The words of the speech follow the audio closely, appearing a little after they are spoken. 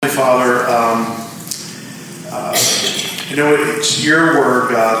Father, it's your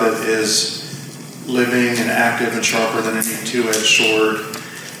word, God, that is living and active and sharper than any two-edged sword.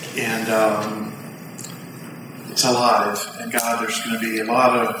 And it's alive. And God, there's going to be a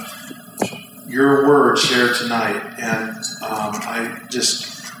lot of your word shared tonight. And I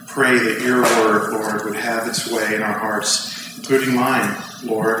just pray that your word, Lord, would have its way in our hearts, including mine,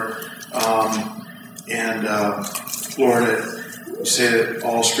 Lord. Lord, you say that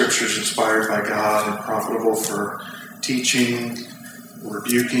all Scripture is inspired by God and profitable for teaching,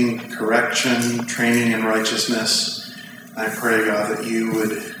 rebuking, correction, training in righteousness. I pray, God, that you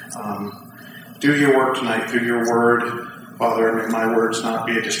would do your work tonight through your word. Father, may my words not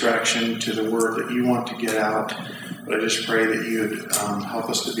be a distraction to the word that you want to get out, but I just pray that you would help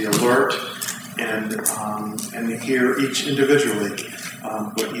us to be alert and hear each individually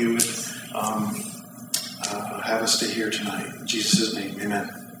what you would have us to hear tonight. In Jesus' name, amen.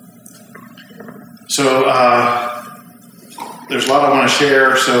 So there's a lot I want to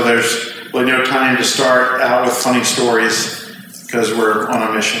share, so there's really no time to start out with funny stories because we're on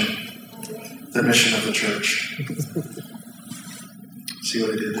a mission, the mission of the church. See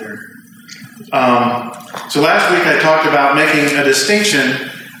what I did there? So last week I talked about making a distinction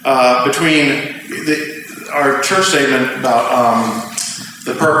between our church statement about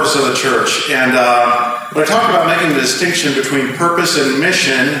the purpose of the church. And when I talked about making the distinction between purpose and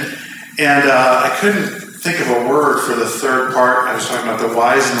mission, and I couldn't think of a word for the third part. I was talking about the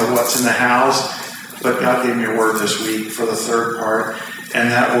whys and the what's in the hows, but God gave me a word this week for the third part, and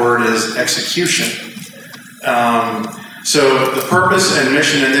that word is execution. So the purpose and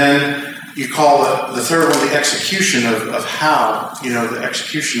mission, and then you call the third one the execution of how, the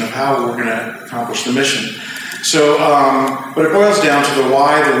execution of how we're going to accomplish the mission. So, but it boils down to the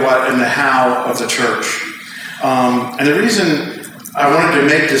why, the what, and the how of the church. And the reason I wanted to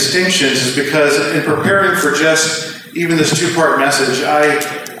make distinctions is because in preparing for just even this two-part message,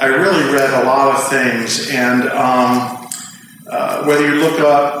 I really read a lot of things, and whether you look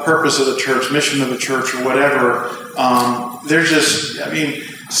up purpose of the church, mission of the church, or whatever, there's just,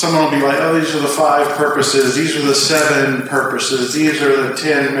 someone will be like, oh, these are the 5 purposes, these are the 7 purposes, these are the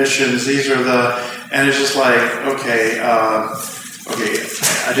 10 missions, these are and it's just like, okay,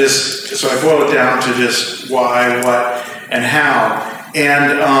 so I boiled it down to just why, what, and how.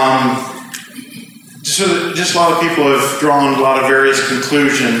 And so just a lot of people have drawn a lot of various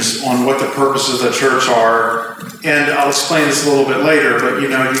conclusions on what the purposes of the church are. And I'll explain this a little bit later, but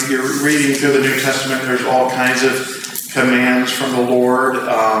you're reading through the New Testament, there's all kinds of commands from the Lord.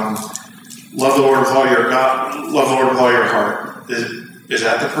 Love the Lord with all your God, love the Lord with all your heart. Is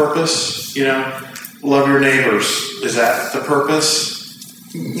that the purpose? Love your neighbors. Is that the purpose?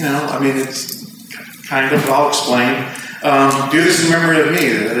 It's kind of, I'll explain. Do this in memory of me.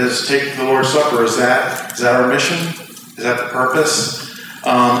 That is, take the Lord's Supper. Is that our mission? Is that the purpose?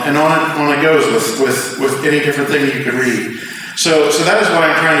 And on it goes with any different thing you can read. So that is why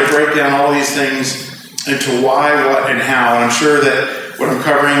I'm trying to break down all these things into why, what, and how. And I'm sure that what I'm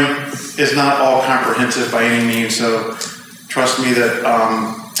covering is not all comprehensive by any means. So trust me that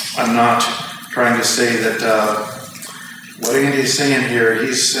I'm not trying to say that what Andy is saying here,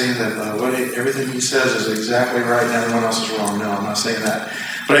 he's saying that everything he says is exactly right and everyone else is wrong. No, I'm not saying that.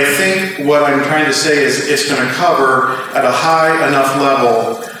 But I think what I'm trying to say is it's going to cover at a high enough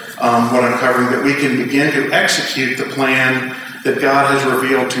level what I'm covering that we can begin to execute the plan that God has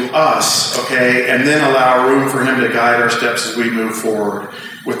revealed to us, okay, and then allow room for him to guide our steps as we move forward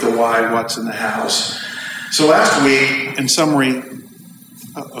with the why, what's, and the hows. So last week, in summary,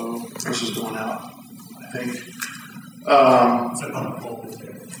 this is going out, I think.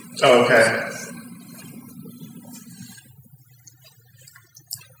 Okay.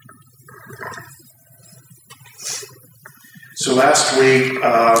 So last week,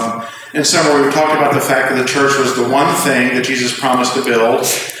 in summary, we talked about the fact that the church was the one thing that Jesus promised to build,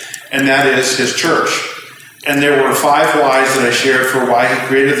 and that is his church. And there were 5 whys that I shared for why he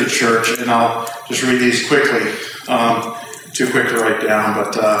created the church, and I'll just read these quickly. Too quick to write down,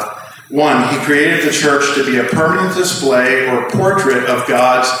 but 1, he created the church to be a permanent display or portrait of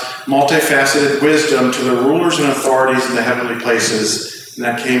God's multifaceted wisdom to the rulers and authorities in the heavenly places, and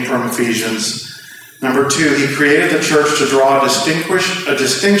that came from Ephesians. Number 2, he created the church to draw a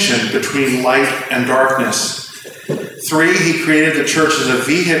distinction between light and darkness. 3, he created the church as a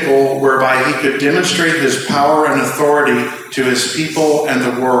vehicle whereby he could demonstrate his power and authority to his people and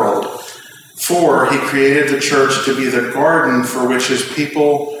the world. 4, he created the church to be the garden for which his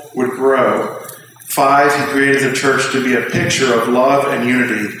people would grow. 5, he created the church to be a picture of love and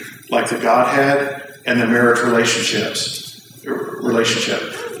unity, like the Godhead and the marriage relationship.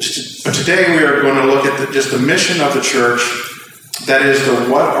 But today we are going to look at just the mission of the church, that is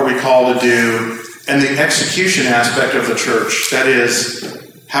the what are we called to do, and the execution aspect of the church, that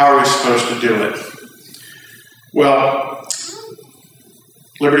is, how are we supposed to do it? Well,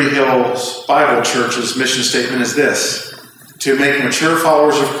 Liberty Hills Bible Church's mission statement is this: to make mature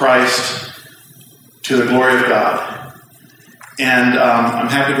followers of Christ to the glory of God. And I'm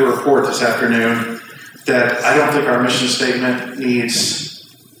happy to report this afternoon that I don't think our mission statement needs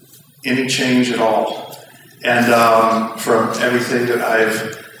any change at all. And from everything that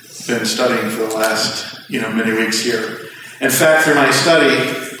I've been studying for the last, many weeks here. In fact, through my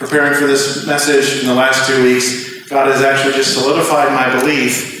study, preparing for this message in the last 2 weeks, God has actually just solidified my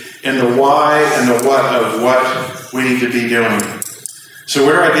belief in the why and the what of what we need to be doing. So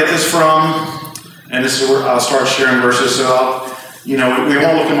where do I get this from? And this is where I'll start sharing verses. So we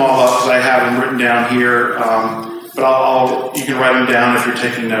won't look them all up because I have them written down here. But you can write them down if you're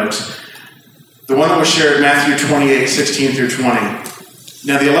taking notes. The one that was shared, Matthew 28, 16 through 20.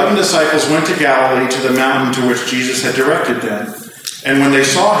 Now the 11 disciples went to Galilee to the mountain to which Jesus had directed them. And when they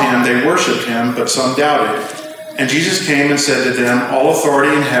saw him, they worshipped him, but some doubted. And Jesus came and said to them, all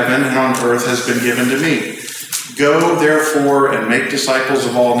authority in heaven and on earth has been given to me. Go, therefore, and make disciples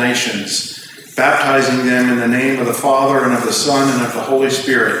of all nations, baptizing them in the name of the Father and of the Son and of the Holy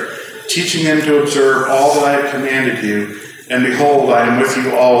Spirit, teaching them to observe all that I have commanded you. And behold, I am with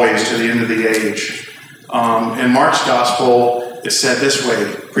you always to the end of the age. In Mark's gospel, it said this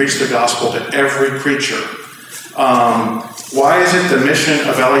way: preach the gospel to every creature. Why is it the mission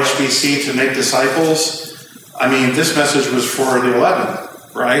of LHBC to make disciples? I mean, this message was for the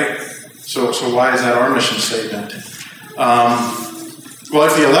 11, right? So why is that our mission statement? Well,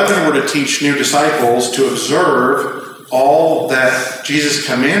 if the 11 were to teach new disciples to observe all that Jesus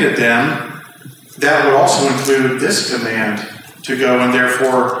commanded them, that would also include this command to go and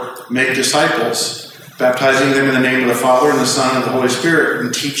therefore make disciples, baptizing them in the name of the Father and the Son and the Holy Spirit,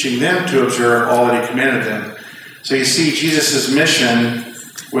 and teaching them to observe all that he commanded them. So you see, Jesus' mission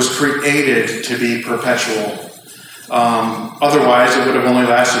was created to be perpetual. Otherwise, it would have only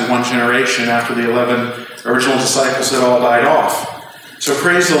lasted one generation after the 11 original disciples had all died off. So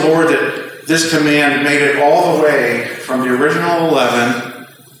praise the Lord that this command made it all the way from the original 11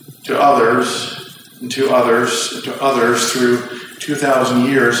 to others, and to others, and to others through 2,000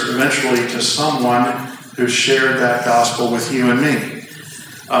 years, eventually to someone who shared that gospel with you and me.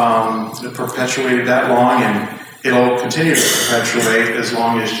 It perpetuated that long, and it'll continue to perpetuate as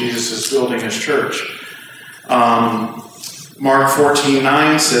long as Jesus is building his church. Mark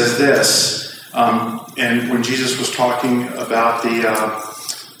 14:9 says this, and when Jesus was talking about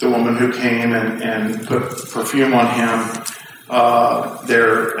the woman who came and put perfume on him,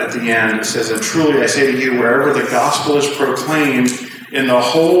 there at the end it says, and truly I say to you, wherever the gospel is proclaimed in the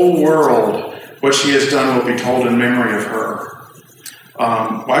whole world, what she has done will be told in memory of her.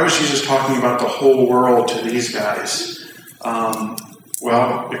 Why was Jesus talking about the whole world to these guys?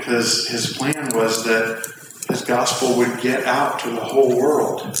 Well, because his plan was that his gospel would get out to the whole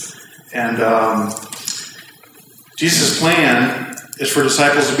world. And Jesus' plan is for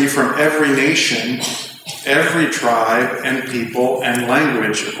disciples to be from every nation, every tribe and people and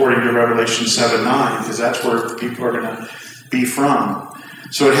language, according to Revelation 7:9, because that's where people are going to be from.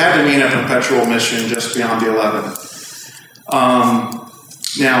 So it had to mean a perpetual mission just beyond the 11.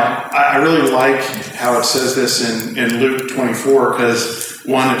 Now, I really like how it says this in Luke 24, because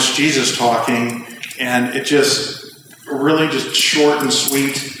one, it's Jesus talking, and it just really just short and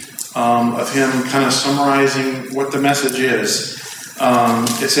sweet of him kind of summarizing what the message is.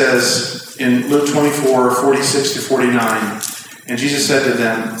 It says in Luke 24, 46 to 49, and Jesus said to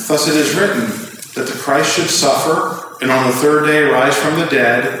them, thus it is written, that the Christ should suffer, and on the third day rise from the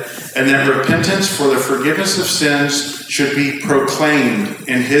dead, and that repentance for the forgiveness of sins should be proclaimed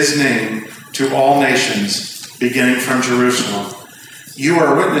in his name to all nations, beginning from Jerusalem. You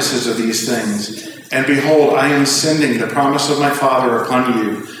are witnesses of these things, and behold, I am sending the promise of my Father upon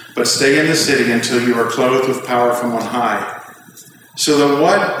you, but stay in the city until you are clothed with power from on high. So the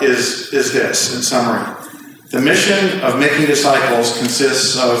what is this, in summary. The mission of making disciples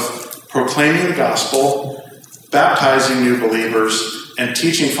consists of proclaiming the gospel, baptizing new believers, and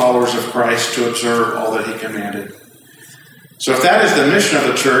teaching followers of Christ to observe all that he commanded. So if that is the mission of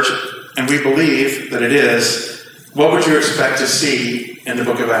the church, and we believe that it is, what would you expect to see in the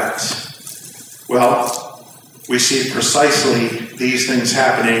book of Acts? Well, we see precisely these things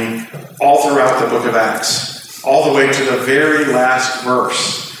happening all throughout the book of Acts, all the way to the very last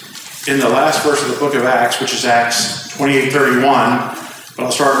verse. In the last verse of the book of Acts, which is Acts 28:31, but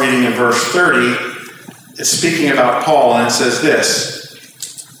I'll start reading in verse 30, it's speaking about Paul, and it says this,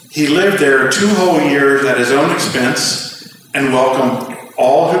 He lived there 2 whole years at his own expense and welcomed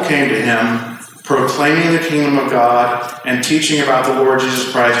all who came to him, proclaiming the kingdom of God and teaching about the Lord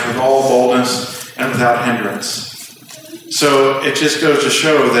Jesus Christ with all boldness and without hindrance. So it just goes to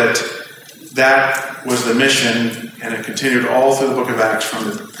show that was the mission, and it continued all through the book of Acts from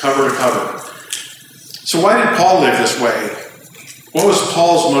the cover to cover. So why did Paul live this way? What was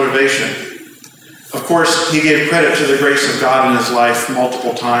Paul's motivation? Of course, he gave credit to the grace of God in his life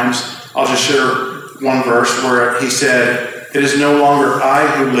multiple times. I'll just share one verse where he said, "It is no longer I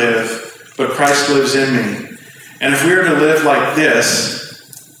who live, but Christ lives in me." And if we are to live like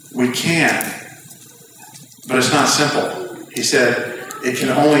this, we can. But it's not simple. He said, it can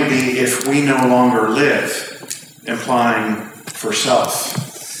only be if we no longer live, implying for self,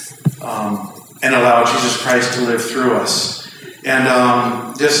 and allow Jesus Christ to live through us. And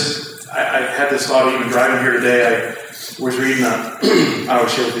I had this thought even driving here today. I was reading, I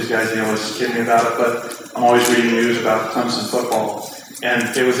always share with these guys, they always kid me about it, but I'm always reading news about Clemson football.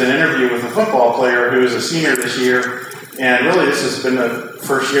 And it was an interview with a football player who is a senior this year, and really this has been the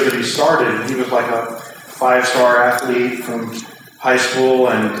first year that he started. He was like a 5-star athlete from high school,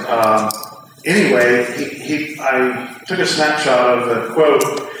 and anyway, I took a snapshot of the quote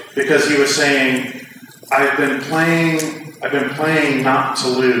because he was saying, I've been playing not to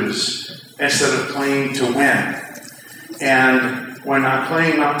lose instead of playing to win. And when I'm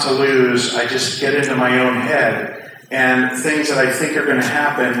playing not to lose, I just get into my own head, and things that I think are going to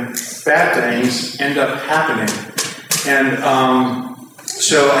happen, bad things, end up happening. And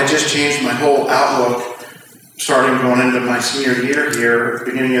so I just changed my whole outlook starting going into my senior year here,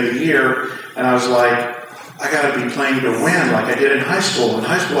 beginning of the year, and I was like, I got to be playing to win like I did in high school. In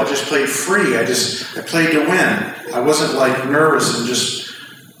high school, I just played free. I played to win. I wasn't like nervous and just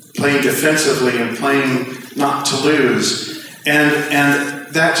playing defensively and playing not to lose. And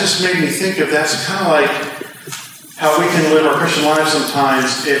that just made me think of that's kind of like how we can live our Christian lives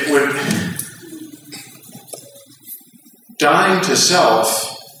sometimes. It would dying to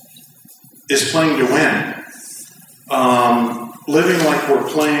self is playing to win. Living like we're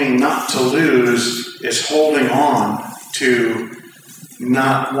playing not to lose is holding on to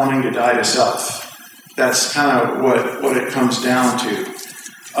not wanting to die to self. That's kind of what it comes down to.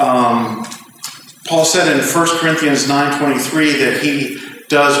 Paul said in 1 Corinthians 9:23 that he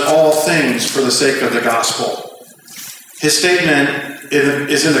does all things for the sake of the gospel. His statement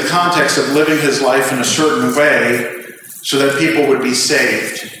is in the context of living his life in a certain way so that people would be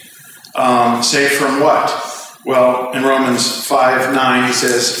saved. Saved from what? Well, in Romans 5:9, he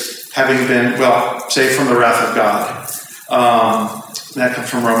says, saved from the wrath of God. That comes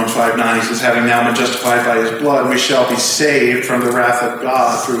from Romans 5:9. He says, having now been justified by his blood, we shall be saved from the wrath of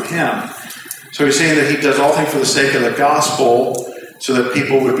God through him. So he's saying that he does all things for the sake of the gospel so that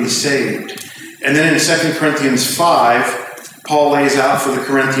people would be saved. And then in 2 Corinthians 5, Paul lays out for the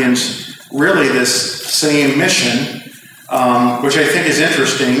Corinthians really this same mission, which I think is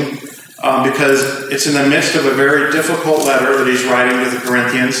interesting. Because it's in the midst of a very difficult letter that he's writing to the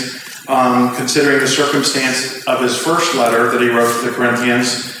Corinthians, considering the circumstance of his first letter that he wrote to the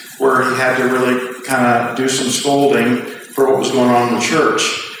Corinthians, where he had to really kind of do some scolding for what was going on in the church.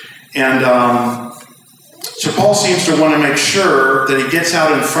 And so Paul seems to want to make sure that he gets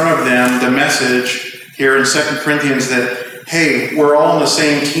out in front of them the message here in 2 Corinthians that, hey, we're all on the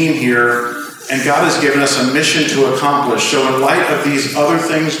same team here, and God has given us a mission to accomplish. So in light of these other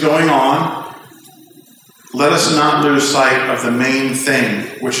things going on, let us not lose sight of the main thing,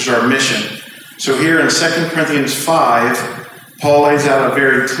 which is our mission. So here in 2 Corinthians 5, Paul lays out a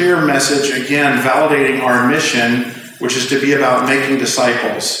very clear message, again, validating our mission, which is to be about making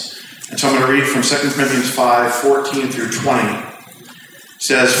disciples. And so I'm going to read from 2 Corinthians 5:14 through 20. It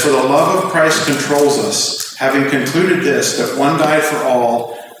says, for the love of Christ controls us, having concluded this, that one died for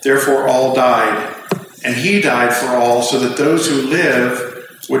all, therefore all died. And he died for all, so that those who live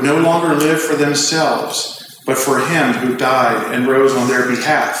would no longer live for themselves, but for him who died and rose on their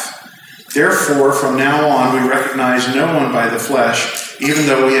behalf. Therefore, from now on, we recognize no one by the flesh, even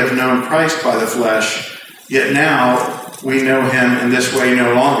though we have known Christ by the flesh. Yet now we know him in this way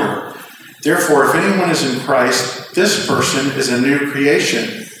no longer. Therefore, if anyone is in Christ, this person is a new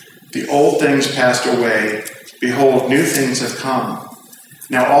creation. The old things passed away. Behold, new things have come.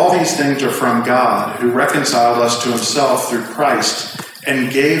 Now all these things are from God, who reconciled us to himself through Christ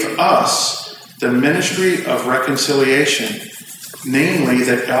and gave us the ministry of reconciliation, namely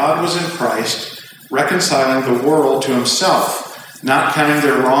that God was in Christ, reconciling the world to himself, not counting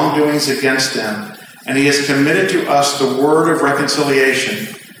their wrongdoings against them, and he has committed to us the word of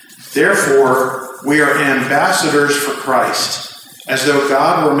reconciliation. Therefore, we are ambassadors for Christ, as though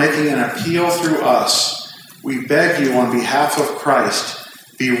God were making an appeal through us, we beg you on behalf of Christ,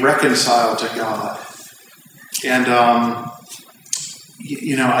 be reconciled to God. And,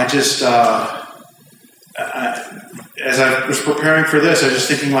 as I was preparing for this, I was just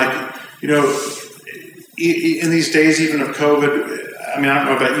thinking in these days even of COVID, I don't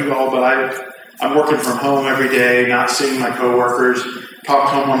know about you all, but I'm working from home every day, not seeing my coworkers, talk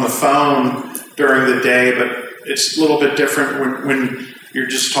to them on the phone during the day, but it's a little bit different when you're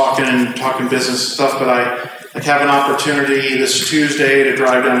just talking business stuff. But I have an opportunity this Tuesday to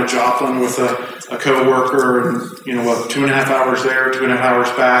drive down to Joplin with a coworker, and 2.5 hours there, 2.5 hours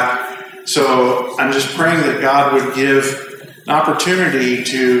back. So I'm just praying that God would give an opportunity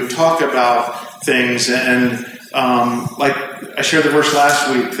to talk about things, and like I shared the verse last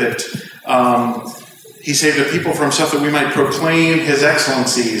week that He saved the people from stuff that we might proclaim His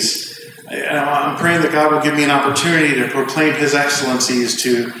excellencies. I'm praying that God will give me an opportunity to proclaim His excellencies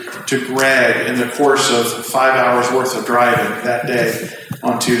to Greg in the course of 5 hours worth of driving that day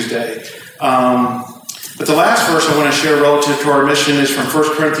on Tuesday. But the last verse I want to share relative to our mission is from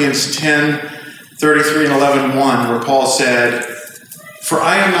 1 Corinthians 10:33 and 11:1, where Paul said, "For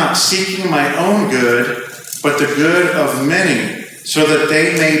I am not seeking my own good, but the good of many, so that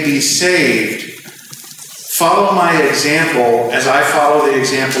they may be saved. Follow my example as I follow the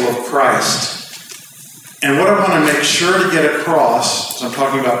example of Christ." And what I want to make sure to get across, as I'm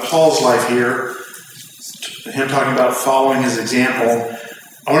talking about Paul's life here, him talking about following his example,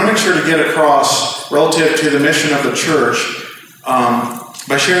 I want to make sure to get across relative to the mission of the church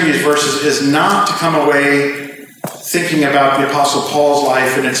by sharing these verses is not to come away thinking about the Apostle Paul's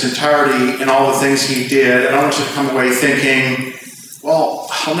life in its entirety and all the things he did. I don't want you to come away thinking, well,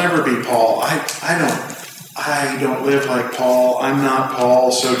 I'll never be Paul. I don't live like Paul. I'm not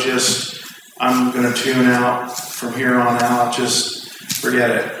Paul, so I'm going to tune out from here on out. Just forget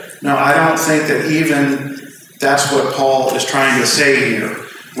it. No, I don't think that even that's what Paul is trying to say here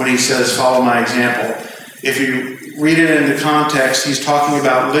when he says, follow my example. If you read it into context, he's talking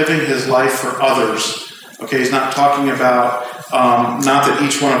about living his life for others. Okay, he's not talking about, not that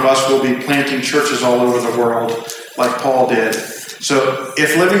each one of us will be planting churches all over the world like Paul did. So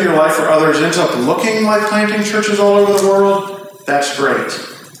if living your life for others ends up looking like planting churches all over the world, that's great.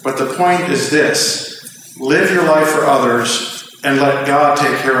 But the point is this: live your life for others and let God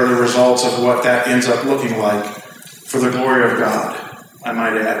take care of the results of what that ends up looking like for the glory of God, I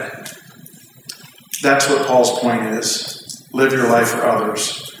might add. That's what Paul's point is. Live your life for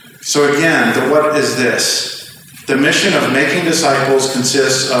others. So again, what is this? The mission of making disciples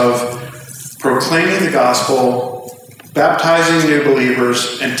consists of proclaiming the gospel, baptizing new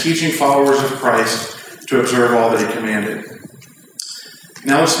believers, and teaching followers of Christ to observe all that he commanded.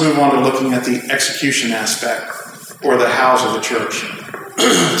 Now let's move on to looking at the execution aspect, or the hows of the church.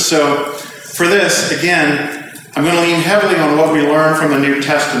 So for this, again, I'm going to lean heavily on what we learn from the New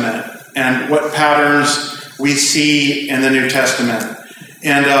Testament and what patterns we see in the New Testament.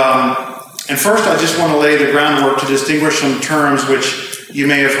 And first, I just want to lay the groundwork to distinguish some terms which you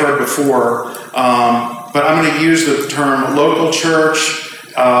may have heard before. But I'm going to use the term local church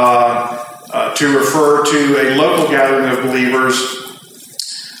to refer to a local gathering of believers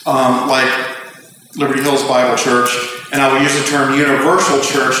like Liberty Hills Bible Church. And I will use the term universal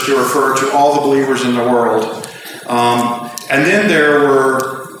church to refer to all the believers in the world. And then there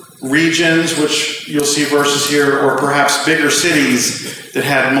were regions, which you'll see verses here, or perhaps bigger cities that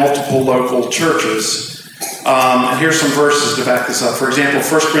had multiple local churches. And here's some verses to back this up. For example,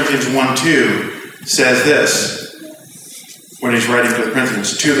 1 Corinthians 1:2 says this, when he's writing to the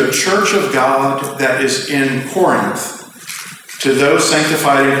Corinthians: "To the church of God that is in Corinth, to those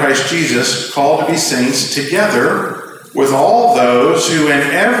sanctified in Christ Jesus, called to be saints, together with all those who in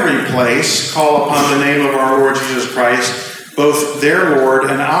every place call upon the name of our Lord Jesus Christ, both their Lord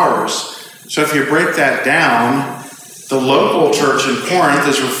and ours." So if you break that down, the local church in Corinth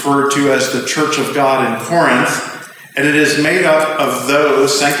is referred to as the church of God in Corinth, and it is made up of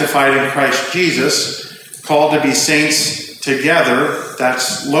those sanctified in Christ Jesus, called to be saints together,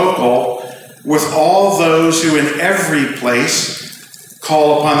 that's local, with all those who in every place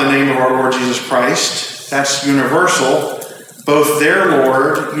call upon the name of our Lord Jesus Christ, that's universal, both their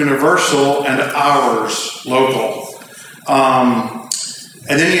Lord, universal, and ours, local.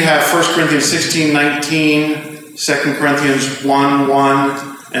 And then you have 1 Corinthians 16:19, 2 Corinthians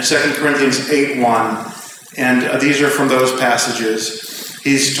 1:1, and 2 Corinthians 8:1. And these are from those passages.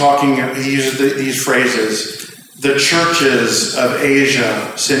 He uses these phrases: "The churches of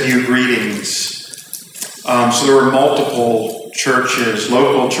Asia send you greetings." So there were multiple churches,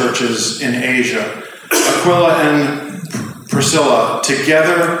 local churches in Asia. Aquila and Priscilla,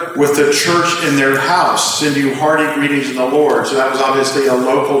 together with the church in their house, send you hearty greetings in the Lord. So that was obviously a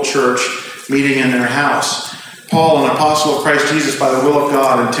local church meeting in their house. Paul, an apostle of Christ Jesus by the will of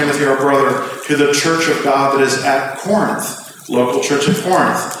God, and Timothy, our brother, to the church of God that is at Corinth, local church at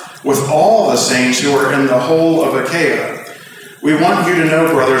Corinth, with all the saints who are in the whole of Achaia. We want you to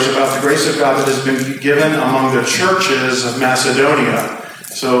know, brothers, about the grace of God that has been given among the churches of Macedonia.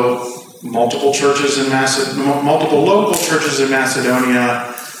 So multiple local churches in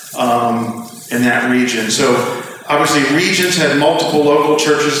Macedonia in that region. So obviously, regions had multiple local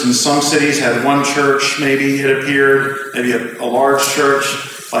churches, and some cities had one church, maybe it appeared, maybe a large church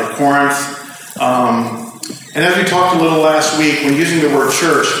like Corinth. And as we talked a little last week, when using the word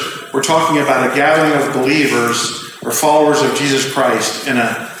church, we're talking about a gathering of believers or followers of Jesus Christ in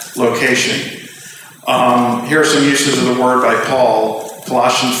a location. Here are some uses of the word by Paul,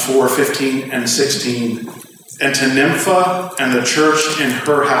 Colossians 4:15 and 16. And to Nympha and the church in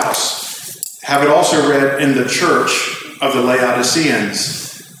her house. Have it also read in the church of the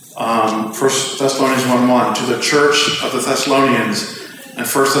Laodiceans. 1 Thessalonians 1:1. To the church of the Thessalonians. And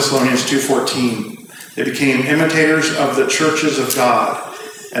 1 Thessalonians 2:14. They became imitators of the churches of God.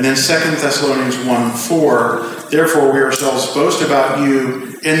 And then 2 Thessalonians 1:4. Therefore we ourselves boast about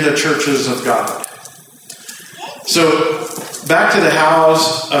you in the churches of God. So back to the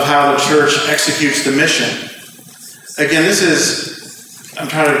hows of how the church executes the mission. Again, I'm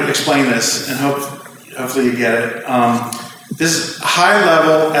trying to explain this, and hopefully you get it. This is high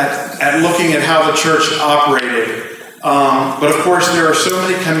level at looking at how the church operated. But of course, there are so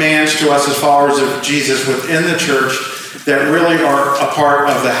many commands to us as followers of Jesus within the church that really are a part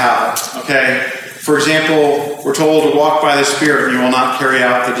of the how. Okay? For example, we're told to walk by the Spirit, and you will not carry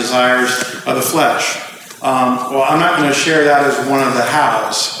out the desires of the flesh. Well, I'm not going to share that as one of the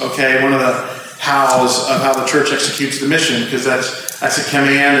hows. Okay? One of the hows of how the church executes the mission, because that's a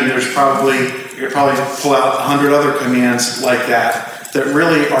command, and you could probably pull out 100 other commands like that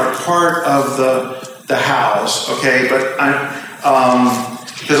really are part of the hows. Okay, but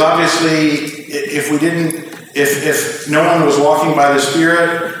because obviously, if no one was walking by the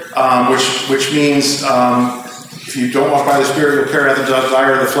Spirit, which means if you don't walk by the Spirit, you'll carry out the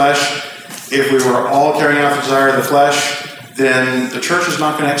desire of the flesh. If we were all carrying out the desire of the flesh, then the church is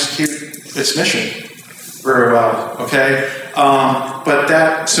not going to execute its mission very well. Okay, but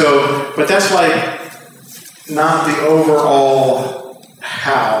that's like not the overall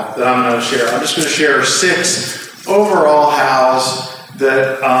how that I'm going to share. I'm just going to share 6 overall hows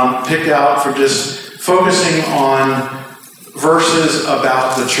that picked out from just focusing on verses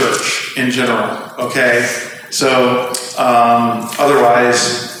about the church in general. Okay, so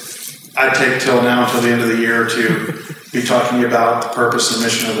otherwise, I'd take till the end of the year to be talking about the purpose and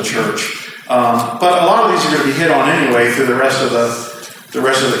mission of the church. But a lot of these are going to be hit on anyway through the rest of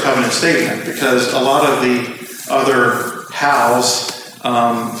the covenant statement, because a lot of the other hows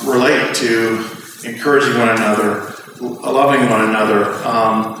relate to encouraging one another, loving one another,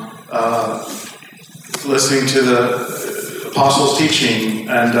 listening to the apostles' teaching,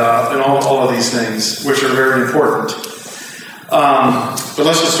 and all of these things, which are very important. But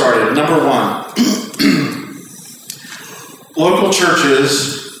let's get started. Number 1, local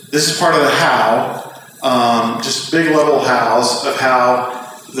churches. This is part of the how, just big level hows of how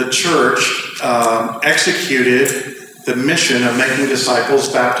the church executed the mission of making disciples,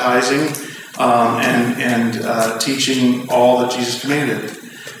 baptizing, and teaching all that Jesus commanded.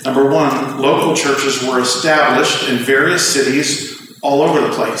 Number 1, local churches were established in various cities all over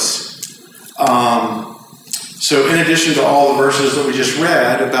the place. So in addition to all the verses that we just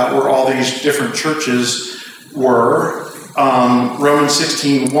read about where all these different churches were, Romans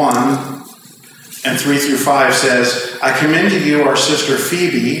 16:1 and 3-5 says, I commend to you our sister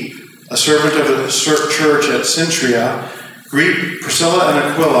Phoebe, a servant of the church at Cenchrea. Greet Priscilla and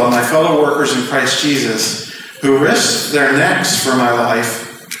Aquila, my fellow workers in Christ Jesus, who risked their necks for my life,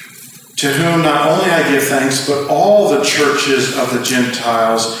 to whom not only I give thanks, but all the churches of the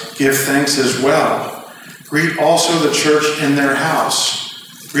Gentiles give thanks as well. Greet also the church in their house.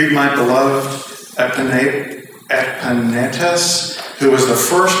 Greet my beloved Epanetus, who was the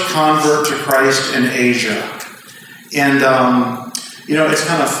first convert to Christ in Asia. And, it's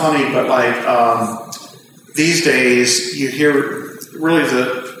kind of funny, but these days you hear really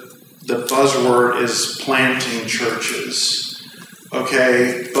the buzzword is planting churches.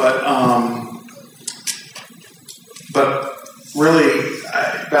 Okay, but really,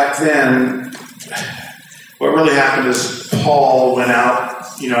 back then, what really happened is Paul went out,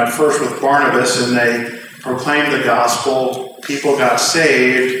 at first with Barnabas, and they proclaimed the gospel. People got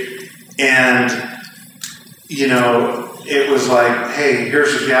saved, and it was like, hey,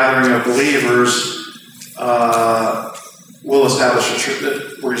 here's a gathering of believers. We'll establish a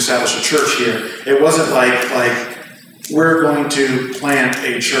church. We're establish a church here. It wasn't like we're going to plant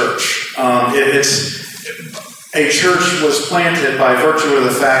a church. A church was planted by virtue of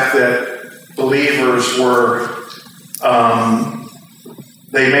the fact that believers were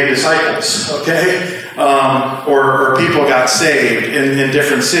they made disciples, okay, or people got saved in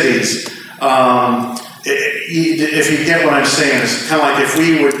different cities. If you get what I'm saying, it's kind of like if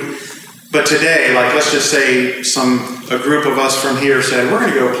we would. But today, like let's just say a group of us from here said, we're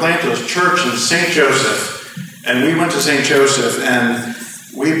going to go plant a church in St. Joseph. And we went to St. Joseph and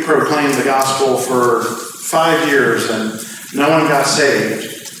we proclaimed the gospel for 5 years and no one got saved.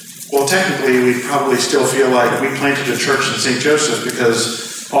 Well, technically, we'd probably still feel like we planted a church in St. Joseph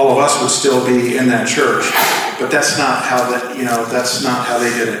because all of us would still be in that church. But that's not how that's not how they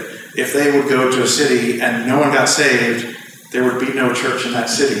did it. If they would go to a city and no one got saved, there would be no church in that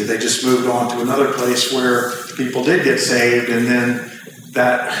city. They just moved on to another place where people did get saved, and then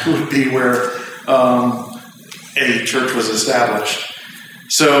that would be where a church was established.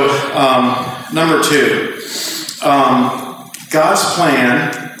 So, number 2, God's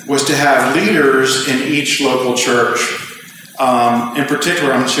plan was to have leaders in each local church. In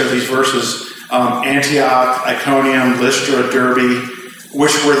particular, I'm going to share these verses. Antioch, Iconium, Lystra, Derbe,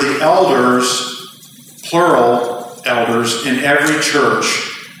 which were the elders, plural elders, in every church,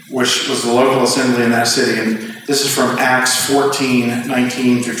 which was the local assembly in that city. And this is from Acts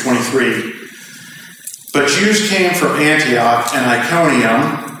 14:19 through 23. But Jews came from Antioch and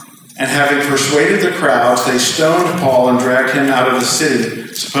Iconium, and having persuaded the crowds, they stoned Paul and dragged him out of the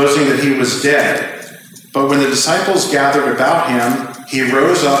city, supposing that he was dead. But when the disciples gathered about him, he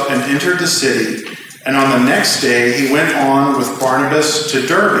rose up and entered the city, and on the next day he went on with Barnabas to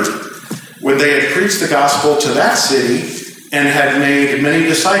Derbe. When they had preached the gospel to that city and had made many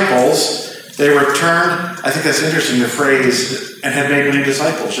disciples, they returned. I think that's interesting, the phrase, and had made many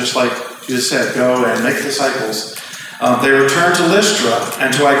disciples, just like Jesus said, go and make disciples. They returned to Lystra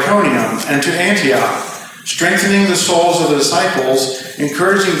and to Iconium and to Antioch, strengthening the souls of the disciples,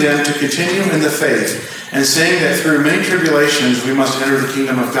 encouraging them to continue in the faith, and saying that through many tribulations we must enter the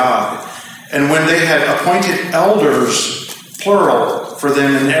kingdom of God. And when they had appointed elders, plural, for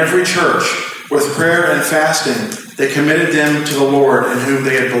them in every church, with prayer and fasting, they committed them to the Lord in whom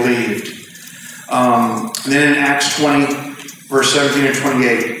they had believed. Then in Acts 20, verse 17 and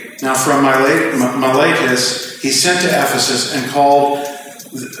 28, now from Miletus he sent to Ephesus and called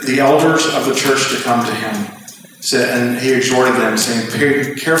the elders of the church to come to him. And he exhorted them, saying,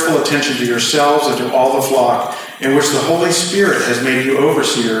 pay careful attention to yourselves and to all the flock, in which the Holy Spirit has made you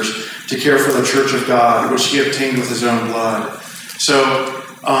overseers to care for the church of God, which he obtained with his own blood. So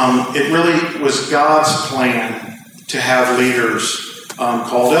it really was God's plan to have leaders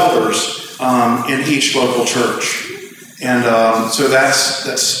called elders in each local church. And so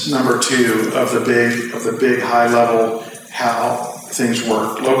that's number 2 of the big high level how things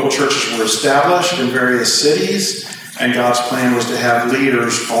work. Local churches were established in various cities, and God's plan was to have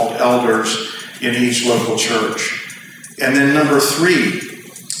leaders called elders in each local church. And then number 3,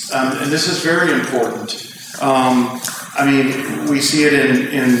 and this is very important. We see it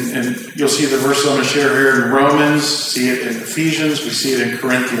in you'll see the verse I'm going to share here in Romans, see it in Ephesians, we see it in 1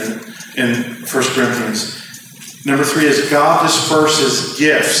 Corinthians. Number 3 is God disperses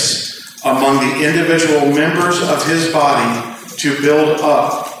gifts among the individual members of his body to build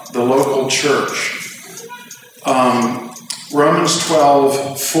up the local church. Romans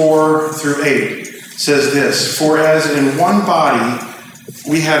 12, 4 through 8 says this, for as in one body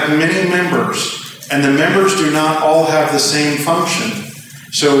we have many members, and the members do not all have the same function.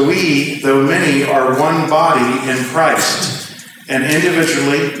 So we, though many, are one body in Christ, and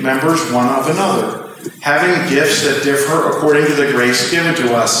individually members one of another. Having gifts that differ according to the grace given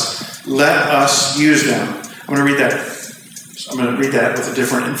to us, let us use them. I'm going to read that with a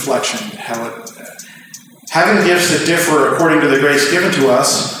different inflection. Having gifts that differ according to the grace given to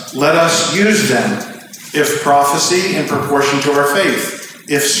us, let us use them. If prophecy, in proportion to our faith.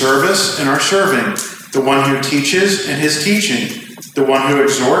 If service, in our serving. The one who teaches, in his teaching. The one who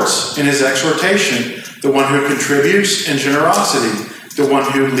exhorts, in his exhortation. The one who contributes, in generosity. The one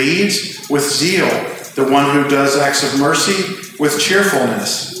who leads, with zeal. The one who does acts of mercy, with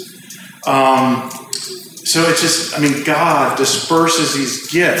cheerfulness. So it's just, God disperses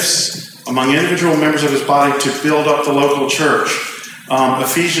these gifts among individual members of his body to build up the local church.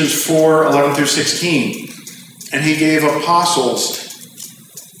 Ephesians 4, 11 through 16. And he gave apostles,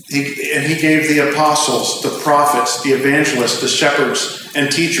 he gave the apostles, the prophets, the evangelists, the shepherds, and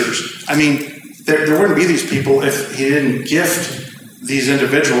teachers. there wouldn't be these people if he didn't gift these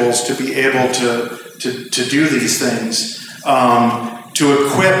individuals to be able to do these things, to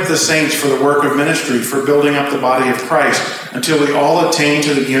equip the saints for the work of ministry, for building up the body of Christ, until we all attain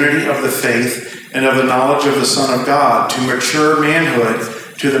to the unity of the faith and of the knowledge of the Son of God, to mature manhood,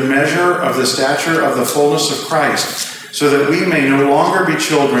 to the measure of the stature of the fullness of Christ, so that we may no longer be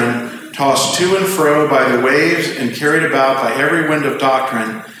children, tossed to and fro by the waves and carried about by every wind of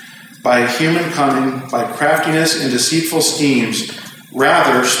doctrine, by human cunning, by craftiness and deceitful schemes.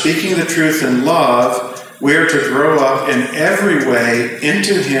 Rather, speaking the truth in love, we are to grow up in every way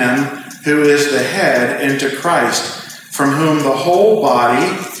into him who is the head, into Christ, from whom the whole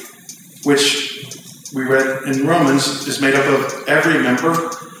body, which we read in Romans, is made up of every member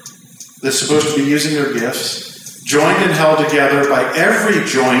that's supposed to be using their gifts, joined and held together by every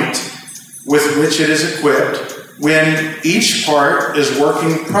joint with which it is equipped, when each part is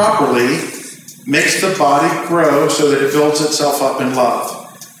working properly, makes the body grow so that it builds itself up in love.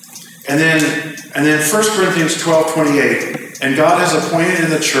 And then 1 Corinthians 12:28, and God has appointed in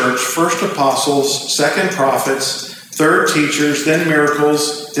the church first apostles, second prophets, third teachers, then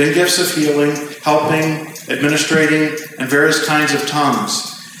miracles, then gifts of healing, helping, administrating, and various kinds of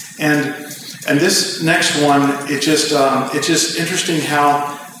tongues. And this next one, it's just interesting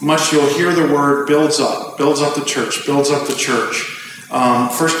how much you'll hear the word builds up the church, builds up the church. 1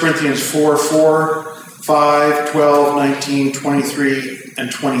 Corinthians 4:4, 5, 12, 19, 23,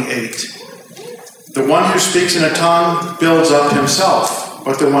 and 28. The one who speaks in a tongue builds up himself,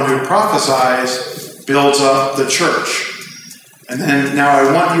 but the one who prophesies builds up the church. And then, now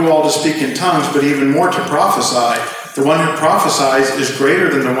I want you all to speak in tongues, but even more to prophesy. The one who prophesies is greater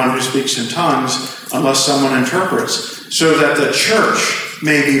than the one who speaks in tongues, unless someone interprets, so that the church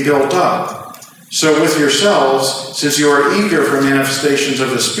may be built up. So with yourselves, since you are eager for manifestations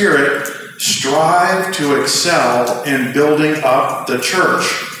of the Spirit, strive to excel in building up the church.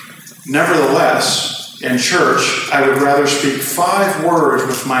 Nevertheless, in church, I would rather speak 5 words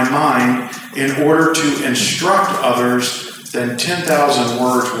with my mind in order to instruct others than 10,000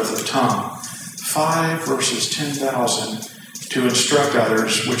 words with a tongue. 5 versus 10,000 to instruct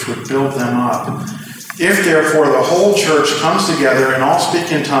others, which would build them up. If therefore the whole church comes together and all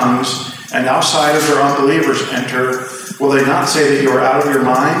speak in tongues, and outsiders or unbelievers enter, will they not say that you are out of your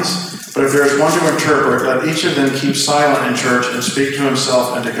minds? But if there is one to interpret, let each of them keep silent in church and speak to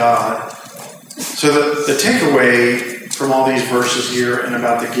himself and to God. So the takeaway from all these verses here and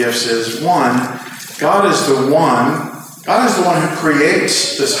about the gifts is, 1, God is the one who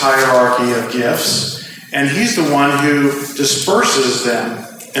creates this hierarchy of gifts, and he's the one who disperses them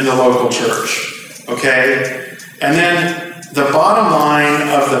in the local church. Okay? And then the bottom line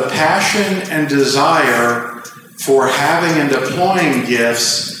of the passion and desire for having and deploying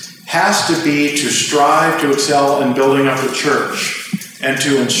gifts has to be to strive to excel in building up the church and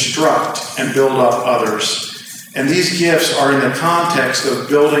to instruct and build up others. And these gifts are in the context of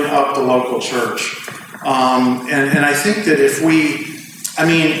building up the local church. And I think that if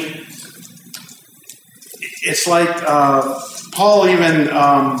it's like Paul even,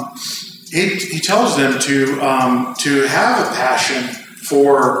 he tells them to have a passion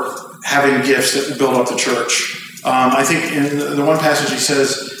for having gifts that will build up the church. I think in the one passage he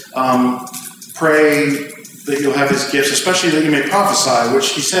says, pray that you'll have his gifts, especially that you may prophesy,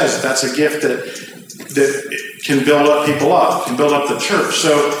 which he says that's a gift that can build up people up, can build up the church.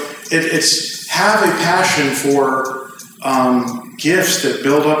 So it's have a passion for gifts that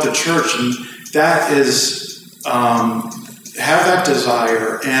build up the church, and that is have that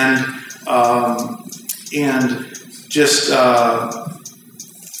desire and just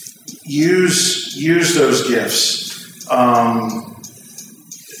use those gifts.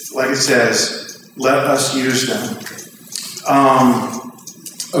 Like it says, let us use them.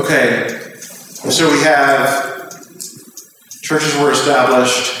 Okay, so we have churches were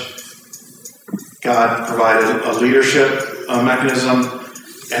established. God provided a leadership mechanism,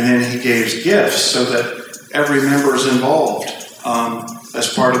 and then he gave gifts so that every member is involved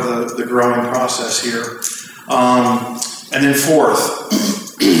as part of the growing process here. And then fourth,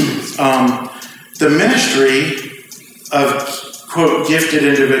 the ministry of, quote, gifted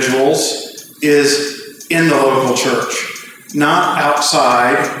individuals is in the local church, not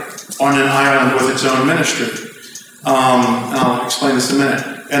outside on an island with its own ministry. I'll explain this in a minute.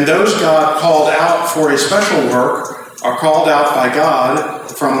 And those God called out for a special work are called out by God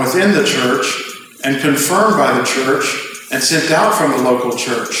from within the church and confirmed by the church and sent out from the local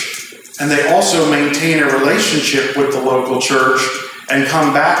church. And they also maintain a relationship with the local church and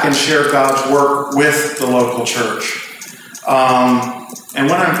come back and share God's work with the local church. And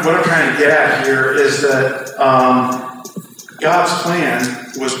what I'm trying to get at here is that God's plan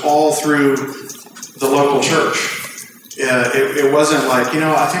was all through the local church. It wasn't like,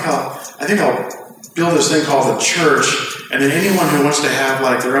 I think I'll build this thing called the church, and then anyone who wants to have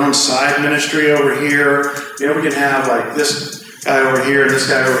like their own side ministry over here, we can have like this guy over here and this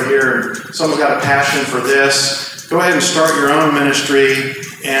guy over here, and someone's got a passion for this. Go ahead and start your own ministry,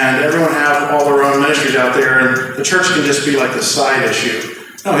 and everyone have all their own ministries out there, and the church can just be like the side issue.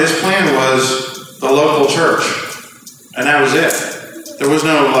 No, his plan was the local church, and that was it. There was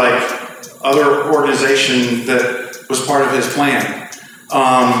no like other organization that was part of his plan.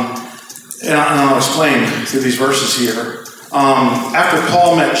 And I'll explain through these verses here. After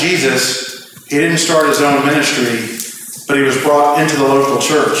Paul met Jesus, he didn't start his own ministry, but he was brought into the local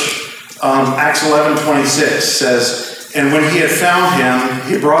church. Acts 11:26 says, "And when he had found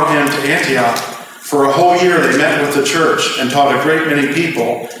him, he brought him to Antioch. For a whole year they met with the church and taught a great many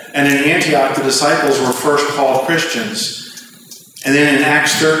people. And in Antioch the disciples were first called Christians." And then in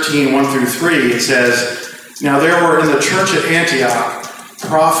Acts 13:1-3 it says, "Now there were in the church at Antioch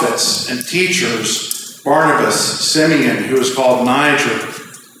prophets and teachers, Barnabas, Simeon, who was called Niger,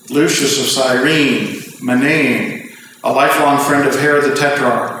 Lucius of Cyrene, Manaen, a lifelong friend of Herod the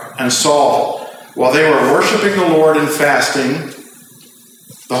Tetrarch, and Saul. While they were worshiping the Lord and fasting,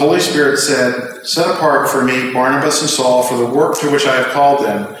 the Holy Spirit said, 'Set apart for me Barnabas and Saul for the work to which I have called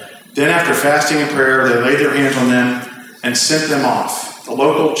them.' Then after fasting and prayer, they laid their hands on them and sent them off." The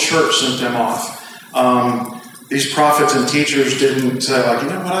local church sent them off. These prophets and teachers didn't say, like,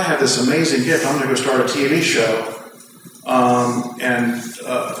 I have this amazing gift. I'm going to go start a TV show and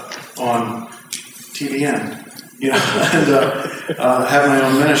on TVN, and have my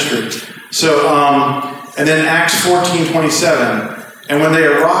own ministry. So, and then Acts 14:27, "And when they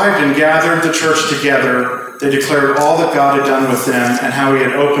arrived and gathered the church together, they declared all that God had done with them and how he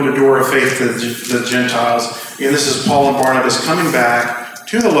had opened a door of faith to the Gentiles." Again, this is Paul and Barnabas coming back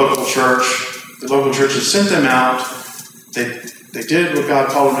to the local church. The local church had sent them out. They did what God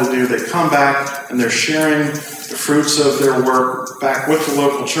called them to do. They come back and they're sharing the fruits of their work back with the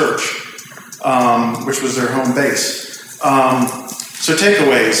local church, which was their home base. So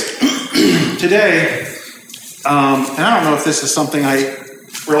takeaways. Today, and I don't know if this is something I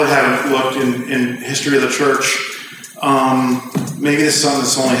really haven't looked in history of the church. Maybe this is something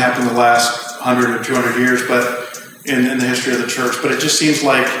that's only happened in the last 100 or 200 years, but in the history of the church. But it just seems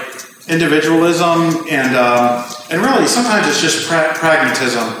like individualism and really sometimes it's just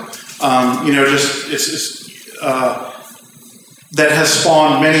pragmatism. That has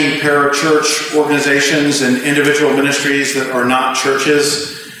spawned many parachurch organizations and individual ministries that are not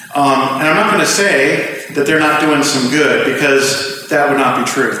churches. And I'm not going to say that they're not doing some good, because that would not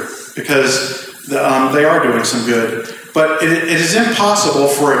be true, because they are doing some good. But it is impossible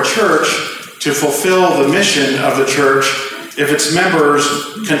for a church to fulfill the mission of the church if its members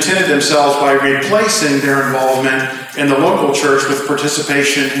contented themselves by replacing their involvement in the local church with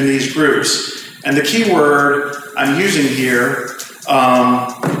participation in these groups. And the key word I'm using here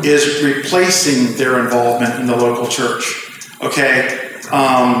is replacing their involvement in the local church. Okay?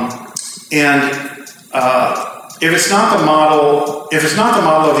 If it's not the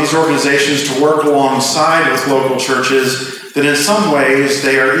model of these organizations to work alongside with local churches, then in some ways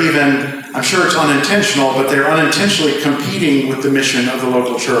they are even, I'm sure it's unintentional, but they're unintentionally competing with the mission of the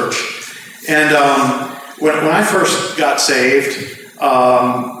local church. And when I first got saved,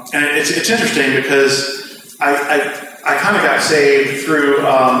 and it's interesting because I kind of got saved through,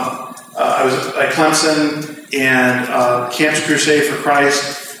 I was at Clemson, and Campus Crusade for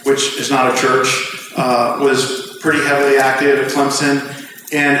Christ, which is not a church, was pretty heavily active at Clemson.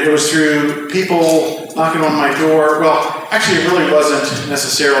 And it was through people knocking on my door. Well, actually it really wasn't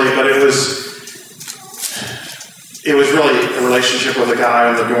necessarily, but it was really a relationship with a guy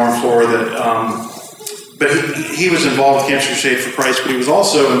on the dorm floor that, but he was involved with Campus Crusade for Christ, but he was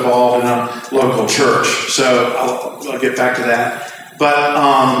also involved in a local church. So I'll get back to that.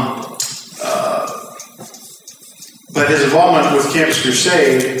 But his involvement with Campus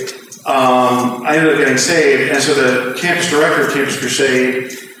Crusade, I ended up getting saved, and so the campus director of Campus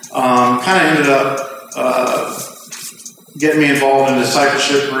Crusade kind of ended up getting me involved in a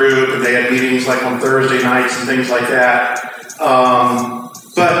discipleship group, and they had meetings like on Thursday nights and things like that.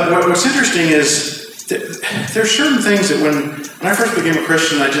 But what's interesting is there's certain things that when I first became a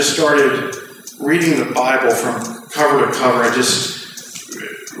Christian, I just started reading the Bible from cover to cover. I just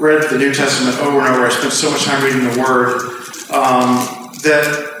read the New Testament over and over. I spent so much time reading the Word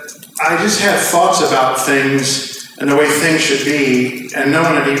that I just had thoughts about things and the way things should be, and no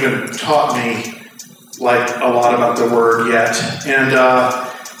one had even taught me like a lot about the Word yet. And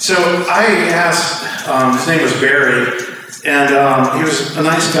so I asked, his name was Barry, and he was a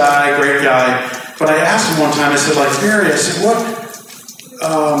nice guy, great guy. But I asked him one time, I said, like, Barry, I said, what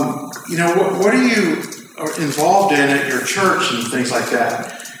are you involved in at your church and things like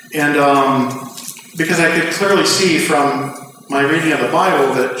that? And because I could clearly see from my reading of the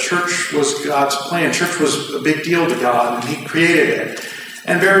Bible that church was God's plan. Church was a big deal to God, and He created it.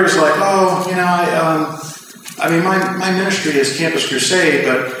 And Barry was like, my ministry is Campus Crusade,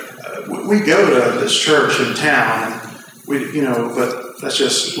 but we go to this church in town, and but that's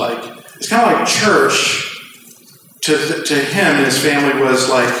just like, it's kind of like church to him and his family was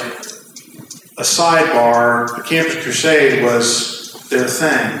like a sidebar. The Campus Crusade was their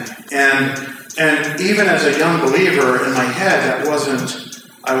thing. And even as a young believer, in my head, I was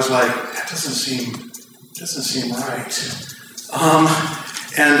like, that doesn't seem right.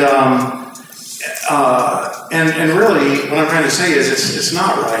 And really, what I'm trying to say is it's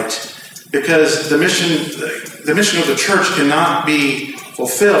not right, because the mission of the church cannot be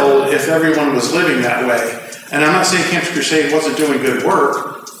fulfilled if everyone was living that way. And I'm not saying Campus Crusade wasn't doing good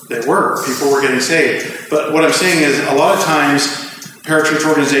work. They were. People were getting saved. But what I'm saying is, a lot of times, parachurch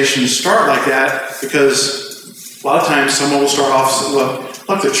organizations start like that because a lot of times someone will start off saying,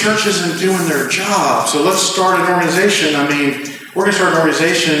 look, the church isn't doing their job, so let's start an organization. We're going to start an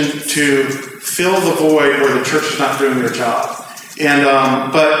organization to fill the void where the church is not doing their job. And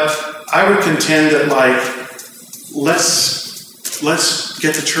but I would contend that, like, let's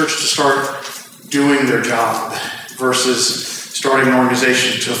get the church to start doing their job versus starting an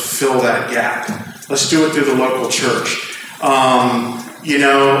organization to fill that gap. Let's do it through the local church.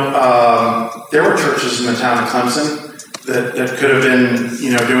 There were churches in the town of Clemson that could have been,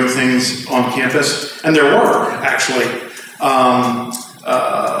 doing things on campus, and there were actually.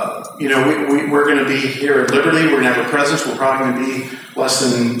 We're going to be here at Liberty. We're going to have a presence. We're probably going to be less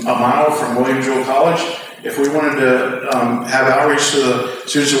than a mile from William Jewell College. If we wanted to have outreach to the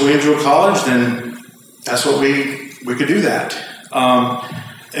students at William Jewell College, then that's what we could do that.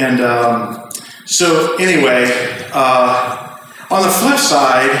 So anyway, on the flip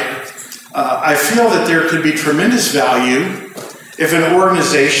side, I feel that there could be tremendous value if an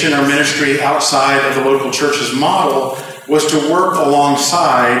organization or ministry outside of the local church's model was to work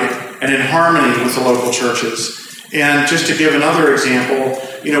alongside and in harmony with the local churches. And just to give another example,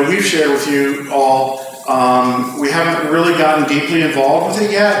 we've shared with you all, we haven't really gotten deeply involved with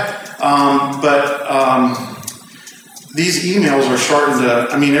it yet, but these emails are starting to,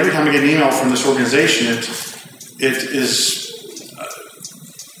 every time I get an email from this organization, it is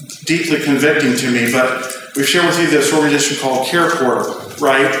deeply convicting to me. But we've shared with you this organization called Care Portal,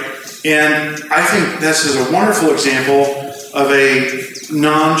 right? And I think this is a wonderful example of a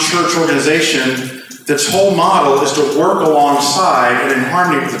non-church organization that's whole model is to work alongside and in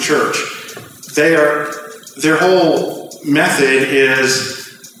harmony with the church. Their whole method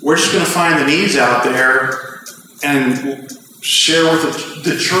is, we're just going to find the needs out there and share with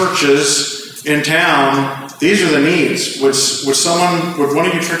the churches in town, these are the needs. Would one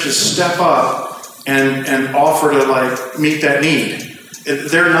of your churches step up and offer to meet that need?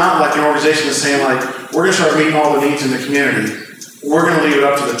 They're not like an organization that's saying we're going to start meeting all the needs in the community. We're going to leave it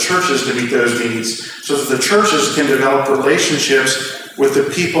up to the churches to meet those needs, so that the churches can develop relationships with the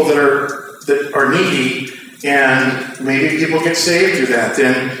people that are needy, and maybe people get saved through that.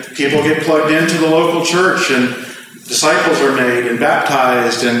 Then people get plugged into the local church, and disciples are made and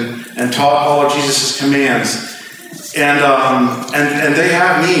baptized and taught all of Jesus' commands. And they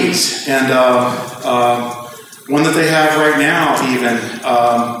have needs, and one that they have right now even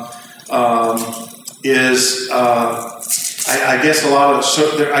is I guess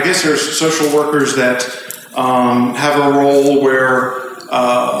there's social workers that have a role where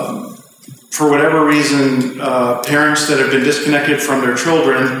for whatever reason parents that have been disconnected from their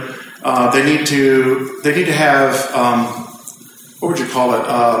children, they need to have what would you call it?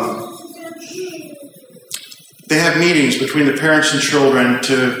 They have meetings between the parents and children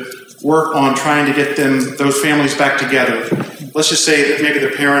to work on trying to get those families back together. Let's just say that maybe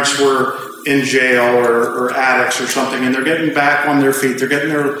the parents were in jail or addicts or something, and they're getting back on their feet. They're getting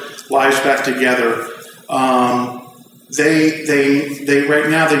their lives back together. They right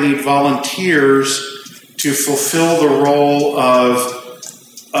now they need volunteers to fulfill the role of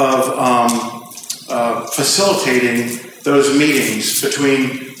facilitating those meetings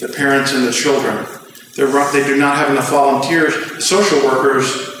between the parents and the children. They do not have enough volunteers. The social workers,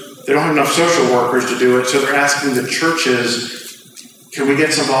 they don't have enough social workers to do it, so they're asking the churches, can we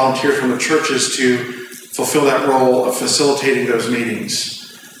get some volunteers from the churches to fulfill that role of facilitating those meetings?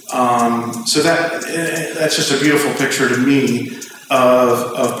 So that's just a beautiful picture to me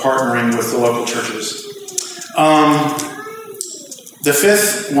of partnering with the local churches. The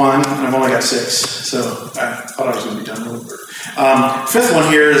fifth one, and I've only got 6, so I thought I was going to be done real quick. Fifth one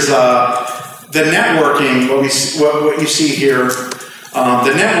here is the networking. What you see here,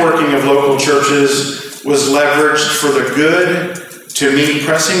 the networking of local churches was leveraged for the good, to meet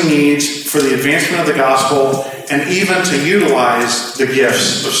pressing needs, for the advancement of the gospel, and even to utilize the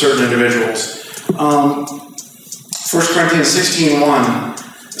gifts of certain individuals. 1 Corinthians 16:1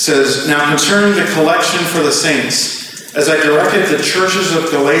 says, "Now concerning the collection for the saints, as I directed the churches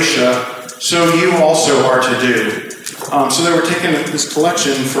of Galatia, so you also are to do." So they were taking this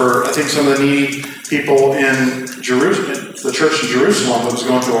collection for, I think, some of the needy people in Jerusalem, the church in Jerusalem that was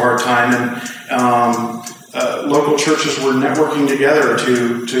going through a hard time, and local churches were networking together